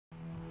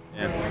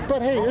Yeah.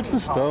 But hey, it's the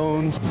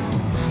Stones.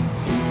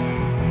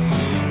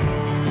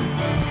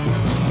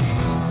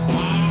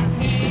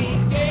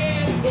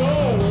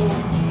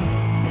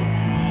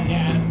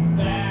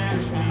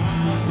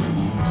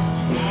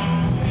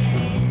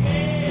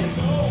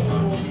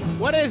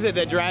 What is it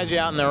that drives you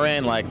out in the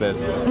rain like this?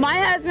 My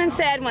husband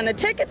said when the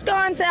tickets go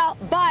on sale,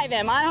 buy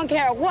them. I don't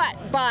care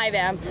what, buy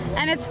them.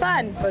 And it's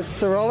fun. It's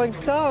the Rolling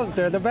Stones.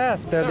 They're the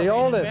best. They're the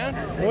oldest.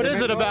 What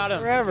is it about him?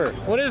 Forever.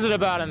 What is it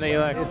about him that you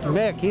like? It's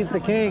Mick. He's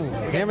the king.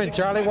 Him and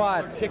Charlie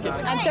Watts.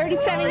 I'm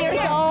 37 years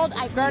old.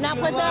 I've grown up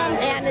with them,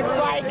 and it's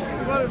like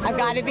I've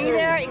got to be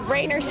there,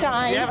 rain or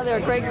shine. Oh, they're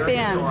a great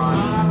band.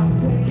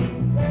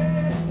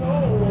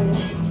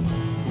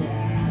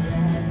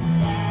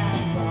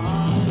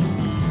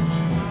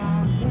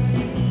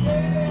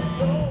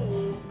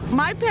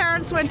 My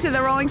parents went to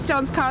the Rolling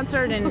Stones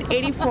concert in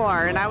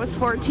 '84, and I was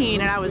 14,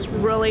 and I was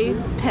really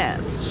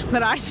pissed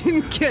that I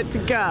didn't get to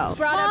go.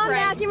 Mom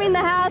vacuuming in the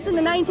house in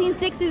the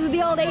 1960s with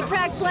the old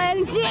 8-track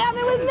playing,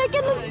 jamming with Mick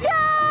and the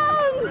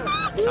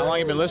Stones! How long have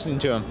you been listening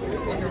to him?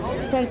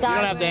 Since You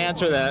don't have to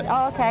answer that.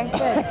 Oh, okay,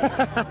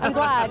 good. I'm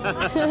glad.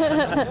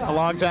 A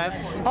long time?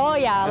 Oh,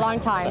 yeah, a long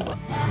time.